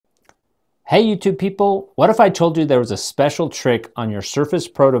Hey YouTube people, what if I told you there was a special trick on your Surface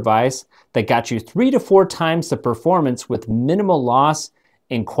Pro device that got you 3 to 4 times the performance with minimal loss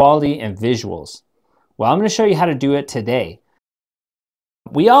in quality and visuals? Well, I'm going to show you how to do it today.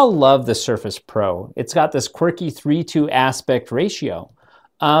 We all love the Surface Pro. It's got this quirky 3:2 aspect ratio,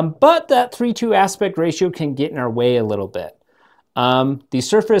 but that 3:2 aspect ratio can get in our way a little bit. The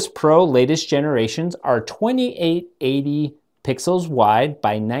Surface Pro latest generations are 2880 pixels wide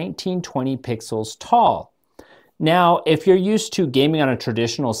by 1920 pixels tall. Now, if you're used to gaming on a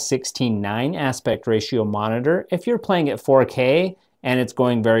traditional 16:9 aspect ratio monitor, if you're playing at 4K and it's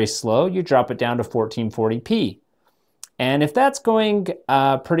going very slow, you drop it down to 1440p. And if that's going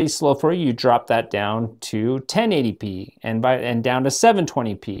pretty slow for you, you drop that down to 1080p and down to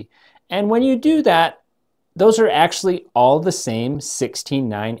 720p. And when you do that, those are actually all the same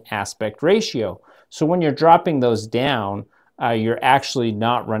 16:9 aspect ratio. So when you're dropping those down, you're actually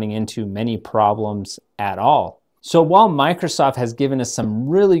not running into many problems at all. So while Microsoft has given us some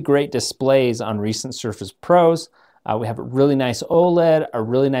really great displays on recent Surface Pros, we have a really nice OLED, a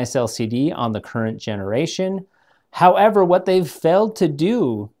really nice LCD on the current generation. However, what they've failed to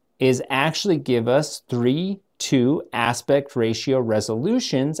do is actually give us 3:2 aspect ratio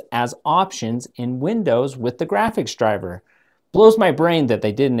resolutions as options in Windows with the graphics driver. Blows my brain that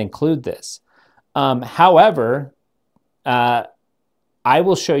they didn't include this. However, I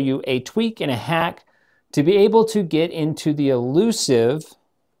will show you a tweak and a hack to be able to get into the elusive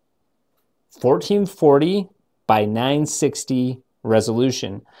 1440 by 960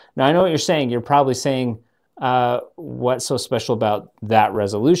 resolution. Now I know what you're saying. You're probably saying, what's so special about that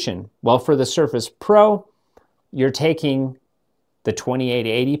resolution? Well, for the Surface Pro, you're taking the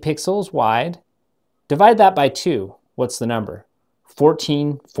 2880 pixels wide, divide that by 2. What's the number?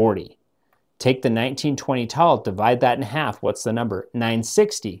 1440. Take the 1920 tall, divide that in half. What's the number?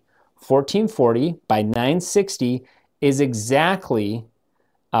 960. 1440 by 960 is exactly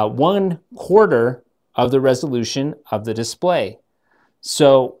 1/4 of the resolution of the display.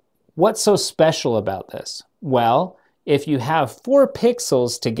 So what's so special about this? Well, if you have 4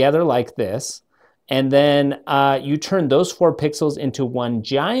 pixels together like this, and then you turn those 4 pixels into one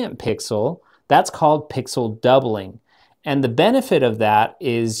giant pixel, that's called pixel doubling. And the benefit of that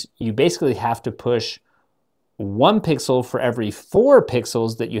is you basically have to push 1 pixel for every 4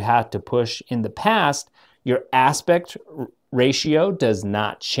 pixels that you had to push in the past. Your aspect ratio does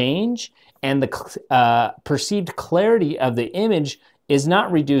not change, and the perceived clarity of the image is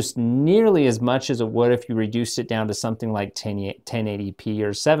not reduced nearly as much as it would if you reduced it down to something like 1080p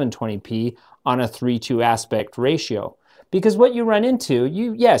or 720p on a 3:2 aspect ratio. Because what you run into,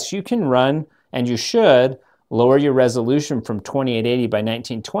 yes, you can run, and you should, lower your resolution from 2880 by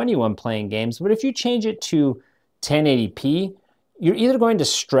 1920 when playing games, but if you change it to 1080p, you're either going to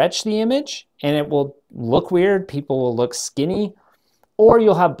stretch the image and it will look weird, people will look skinny, or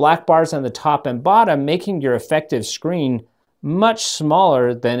you'll have black bars on the top and bottom, making your effective screen much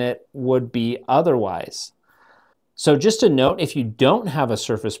smaller than it would be otherwise. So just a note, if you don't have a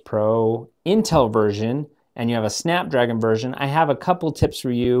Surface Pro Intel version and you have a Snapdragon version, I have a couple tips for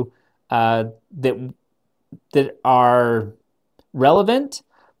you that are relevant,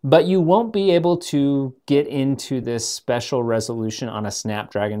 but you won't be able to get into this special resolution on a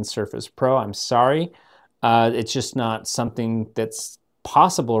Snapdragon Surface Pro. I'm sorry. It's just not something that's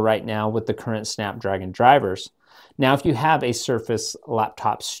possible right now with the current Snapdragon drivers. Now, if you have a Surface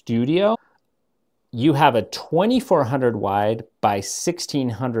Laptop Studio, you have a 2400 wide by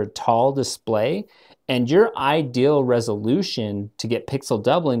 1600 tall display, and your ideal resolution to get pixel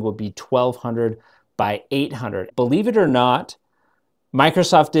doubling will be 1200 by 800. Believe it or not,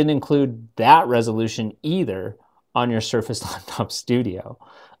 Microsoft didn't include that resolution either on your Surface Laptop Studio.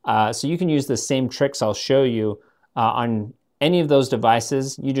 So you can use the same tricks I'll show you on any of those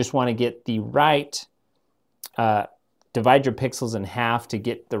devices. You just want to get the right, divide your pixels in half to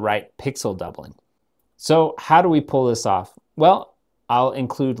get the right pixel doubling. So how do we pull this off? Well, I'll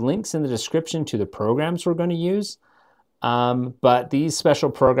include links in the description to the programs we're going to use, but these special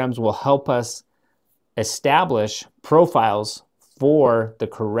programs will help us establish profiles for the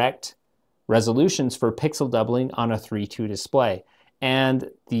correct resolutions for pixel doubling on a 3:2 display.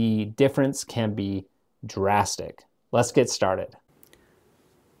 And the difference can be drastic. Let's get started.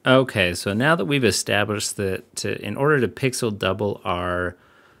 Okay, so now that we've established that in order to pixel double our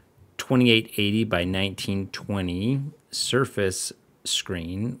 2880 by 1920 Surface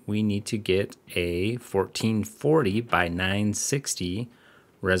screen, we need to get a 1440 by 960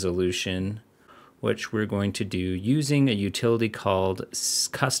 resolution, which we're going to do using a utility called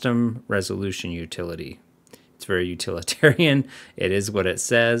Custom Resolution Utility. It's very utilitarian. It is what it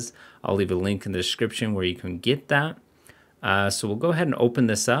says. I'll leave a link in the description where you can get that. So we'll go ahead and open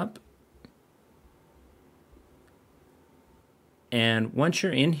this up. And once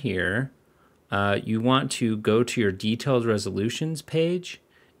you're in here, you want to go to your detailed resolutions page,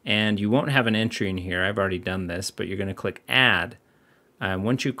 and you won't have an entry in here. I've already done this, but you're going to click add.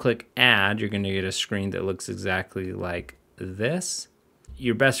 Once you click add, you're going to get a screen that looks exactly like this.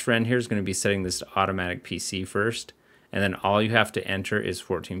 Your best friend here is going to be setting this to automatic PC first, and then all you have to enter is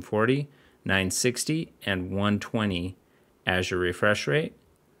 1440, 960, and 120 as your refresh rate.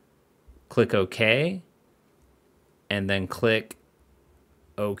 Click OK, and then click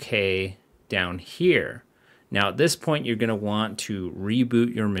OK down here. Now at this point, you're going to want to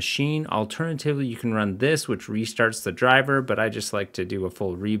reboot your machine. Alternatively, you can run this, which restarts the driver, but I just like to do a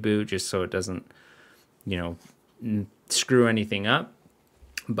full reboot just so it doesn't, screw anything up.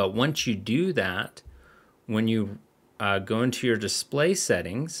 But once you do that, when you go into your display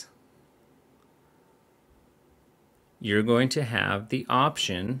settings, you're going to have the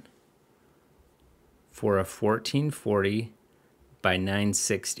option for a 1440 by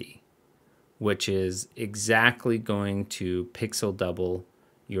 960, which is exactly going to pixel double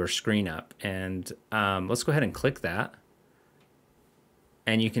your screen up. And let's go ahead and click that.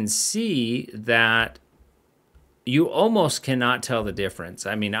 And you can see that you almost cannot tell the difference.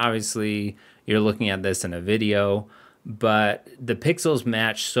 I mean, obviously you're looking at this in a video, but the pixels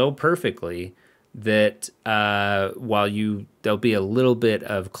match so perfectly that while there'll be a little bit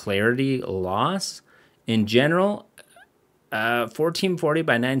of clarity loss, in general, 1440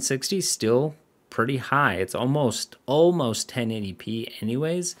 by 960 is still pretty high. It's almost 1080p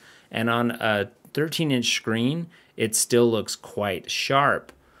anyways, and on a 13-inch screen, it still looks quite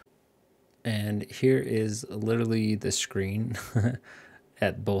sharp. And here is literally the screen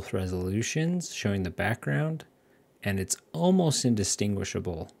at both resolutions showing the background, and it's almost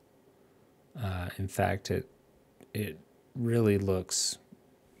indistinguishable. In fact, it really looks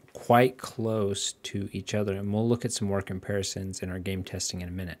quite close to each other, and we'll look at some more comparisons in our game testing in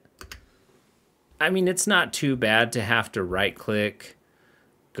a minute. I mean, it's not too bad to have to right click,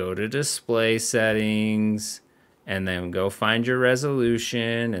 go to display settings, and then go find your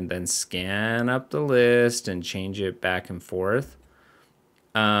resolution, and then scan up the list and change it back and forth.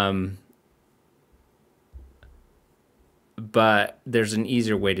 But there's an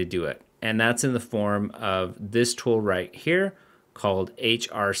easier way to do it, and that's in the form of this tool right here called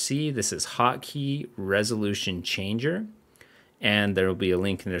HRC. This is Hotkey Resolution Changer, and there will be a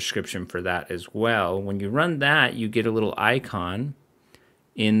link in the description for that as well. When you run that, you get a little icon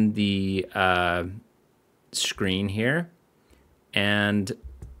in the screen here, and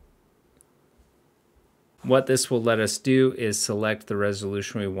what this will let us do is select the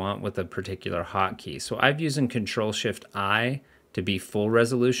resolution we want with a particular hotkey. So I've used Control-Shift-I to be full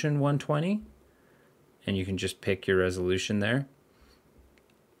resolution 120, and you can just pick your resolution there.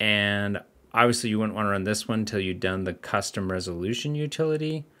 And obviously you wouldn't want to run this one until you've done the custom resolution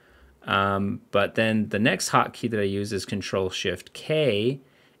utility. But then the next hotkey that I use is Control-Shift-K,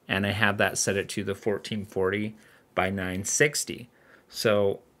 and I have that set it to the 1440 by 960.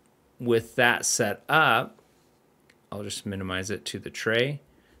 So with that set up, I'll just minimize it to the tray.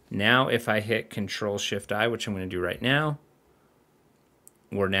 Now if I hit Control-Shift-I, which I'm going to do right now,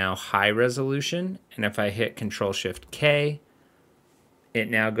 we're now high resolution. And if I hit Control-Shift-K, it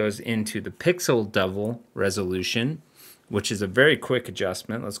now goes into the pixel double resolution, which is a very quick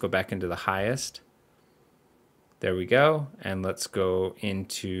adjustment. Let's go back into the highest. There we go. And let's go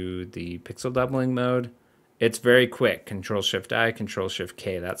into the pixel doubling mode. It's very quick. Control-Shift-I,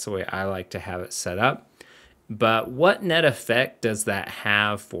 Control-Shift-K. That's the way I like to have it set up. But what net effect does that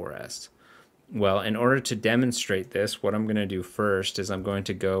have for us? Well, in order to demonstrate this, what I'm going to do first is I'm going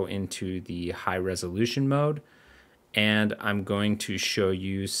to go into the high resolution mode, and I'm going to show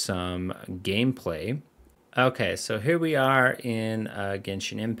you some gameplay. Okay, so here we are in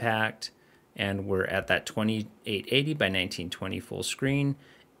Genshin Impact, and we're at that 2880 by 1920 full screen.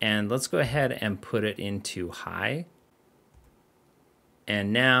 And let's go ahead and put it into high.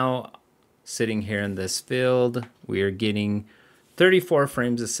 And now, sitting here in this field, we are getting 34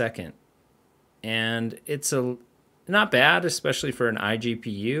 frames a second. And it's not bad, especially for an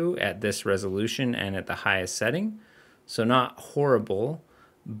iGPU at this resolution and at the highest setting. So not horrible,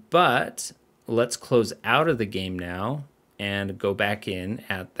 but let's close out of the game now and go back in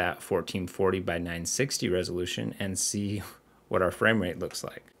at that 1440 by 960 resolution and see what our frame rate looks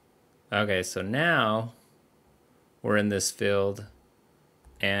like. Okay, so now we're in this field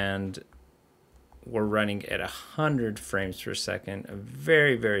and we're running at 100 frames per second,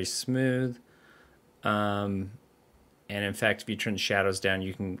 very, very smooth. And in fact, if you turn the shadows down,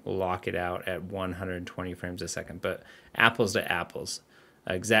 you can lock it out at 120 frames a second. But apples to apples,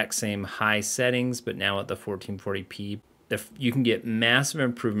 exact same high settings, but now at the 1440p. You can get massive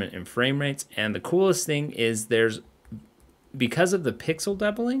improvement in frame rates. And the coolest thing is because of the pixel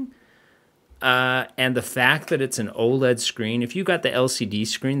doubling, and the fact that it's an OLED screen, if you got the LCD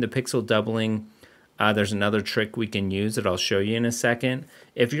screen, the pixel doubling, there's another trick we can use that I'll show you in a second.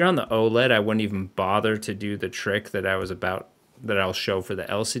 If you're on the OLED, I wouldn't even bother to do the trick that I'll show for the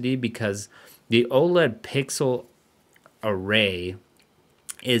LCD, because the OLED pixel array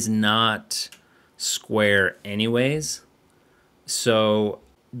is not square anyways. So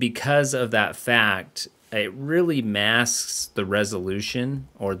because of that fact, it really masks the resolution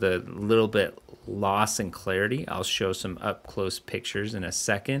or the little bit loss in clarity. I'll show some up close pictures in a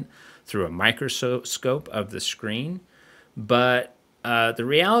second through a microscope of the screen. But the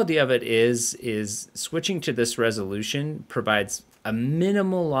reality of it is switching to this resolution provides a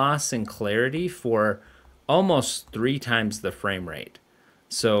minimal loss in clarity for almost 3 times the frame rate.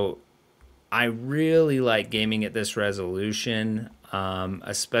 So I really like gaming at this resolution,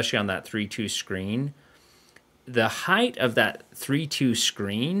 especially on that 3.2 screen. The height of that 3.2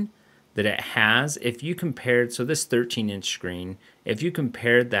 screen that it has, if you compared, so this 13-inch screen, if you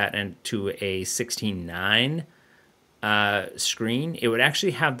compared that to a 16:9 screen, it would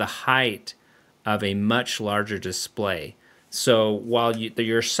actually have the height of a much larger display. So while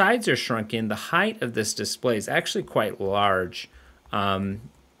your sides are shrunken, the height of this display is actually quite large.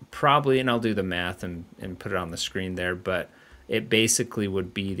 Probably, and I'll do the math and put it on the screen there, but it basically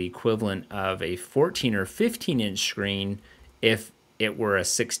would be the equivalent of a 14 or 15-inch screen if it were a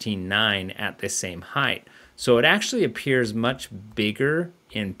 16:9 at the same height. So it actually appears much bigger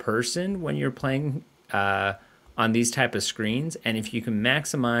in person when you're playing on these type of screens. And if you can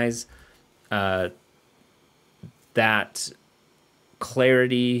maximize that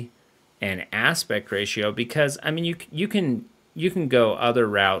clarity and aspect ratio, because I mean you can go other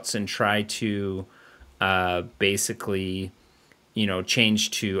routes and try to basically,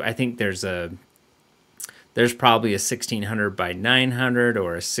 change to, I think there's probably a 1600 by 900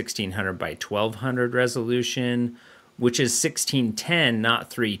 or a 1600 by 1200 resolution, which is 1610, not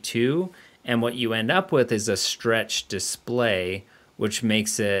 3.2. And what you end up with is a stretched display, which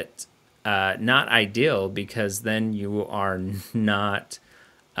makes it not ideal, because then you are not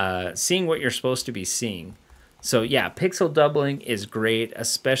seeing what you're supposed to be seeing. So yeah, pixel doubling is great,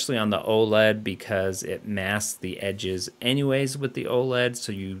 especially on the OLED, because it masks the edges anyways with the OLED.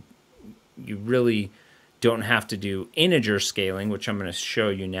 So you really don't have to do integer scaling, which I'm going to show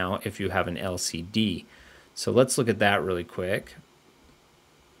you now if you have an LCD. So let's look at that really quick.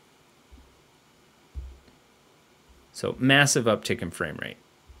 So massive uptick in frame rate.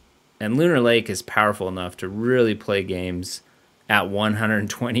 And Lunar Lake is powerful enough to really play games at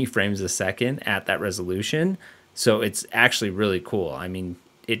 120 frames a second at that resolution. So it's actually really cool. I mean,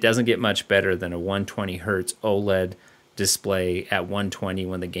 it doesn't get much better than a 120 hertz OLED display at 120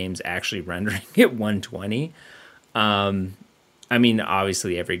 when the game's actually rendering at 120. I mean,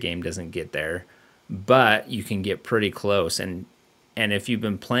 obviously every game doesn't get there, but you can get pretty close. And if you've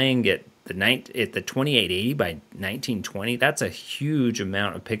been playing at the 2880 by 1920, that's a huge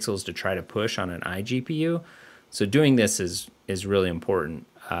amount of pixels to try to push on an iGPU. So doing this is really important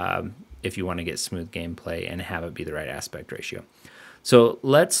if you want to get smooth gameplay and have it be the right aspect ratio. So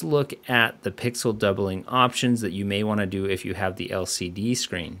let's look at the pixel doubling options that you may want to do if you have the LCD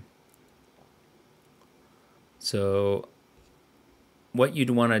screen. So what you'd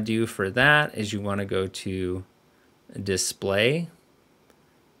want to do for that is you want to go to Display,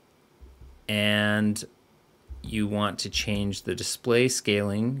 and you want to change the display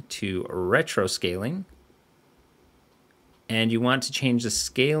scaling to retro scaling, and you want to change the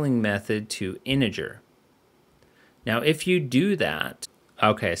scaling method to integer. Now, if you do that,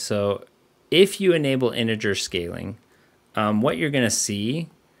 okay, so if you enable integer scaling, what you're going to see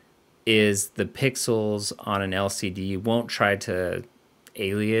is the pixels on an LCD won't try to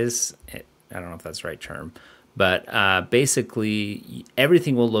alias. I don't know if that's the right term, but basically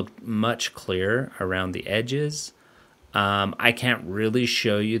everything will look much clearer around the edges. I can't really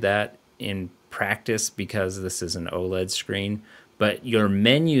show you that in practice because this is an OLED screen, but your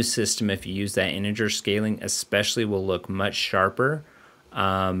menu system, if you use that integer scaling especially, will look much sharper,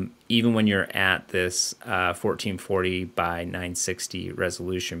 even when you're at this 1440 by 960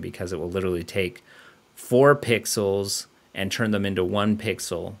 resolution, because it will literally take 4 pixels and turn them into 1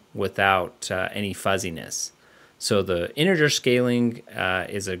 pixel without any fuzziness. So the integer scaling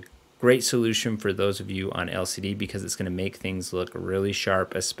is a great solution for those of you on LCD, because it's going to make things look really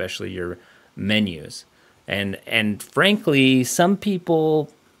sharp, especially your menus. And frankly, some people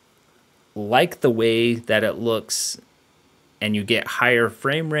like the way that it looks and you get higher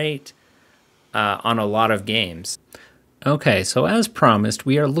frame rate on a lot of games. Okay, so as promised,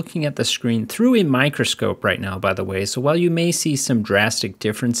 we are looking at the screen through a microscope right now, by the way. So while you may see some drastic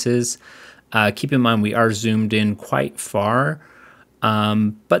differences, keep in mind we are zoomed in quite far.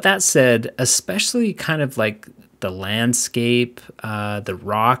 But that said, especially kind of like the landscape, the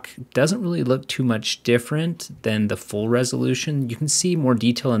rock doesn't really look too much different than the full resolution. You can see more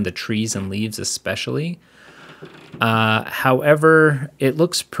detail in the trees and leaves especially. However, it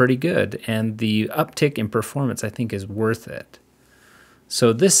looks pretty good, and the uptick in performance I think is worth it.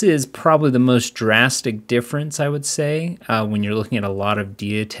 So this is probably the most drastic difference, I would say. When you're looking at a lot of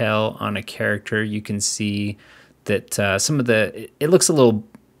detail on a character, you can see that it looks a little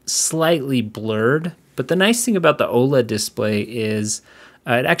slightly blurred. But the nice thing about the OLED display is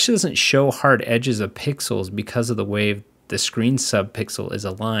it actually doesn't show hard edges of pixels because of the way the screen subpixel is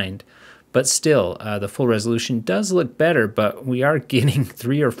aligned. But still, the full resolution does look better, but we are getting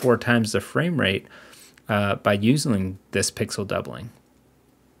 3 or 4 times the frame rate by using this pixel doubling.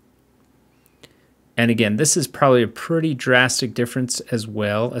 And again, this is probably a pretty drastic difference as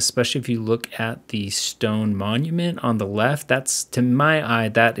well, especially if you look at the stone monument on the left. That's, to my eye,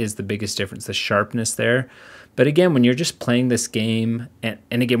 that is the biggest difference, the sharpness there. But again, when you're just playing this game, and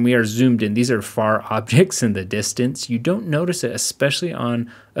again, we are zoomed in, these are far objects in the distance, you don't notice it, especially on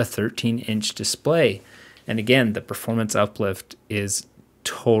a 13-inch display. And again, the performance uplift is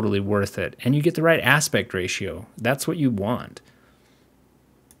totally worth it. And you get the right aspect ratio. That's what you want.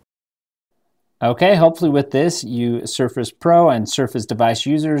 Okay, hopefully with this, you Surface Pro and Surface device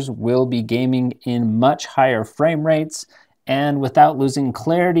users will be gaming in much higher frame rates and without losing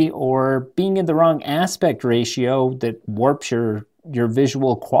clarity or being in the wrong aspect ratio that warps your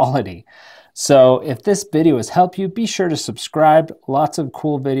visual quality. So if this video has helped you, be sure to subscribe. Lots of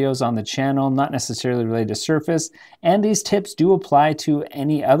cool videos on the channel, not necessarily related to Surface, and these tips do apply to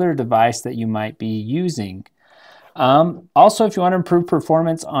any other device that you might be using. Also, if you want to improve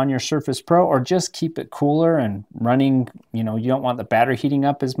performance on your Surface Pro or just keep it cooler and running, you don't want the battery heating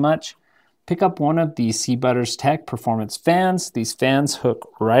up as much, pick up one of the Cbutters Tech performance fans. These fans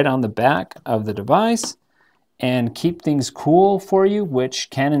hook right on the back of the device and keep things cool for you, which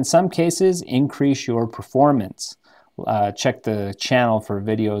can in some cases increase your performance. Check the channel for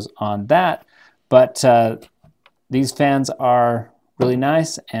videos on that. But these fans are really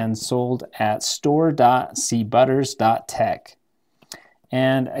nice and sold at store.cbutters.tech.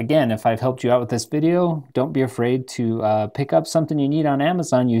 And again, if I've helped you out with this video, don't be afraid to pick up something you need on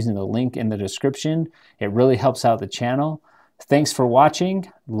Amazon using the link in the description. It really helps out the channel. Thanks for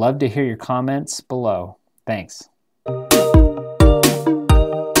watching. Love to hear your comments below. Thanks.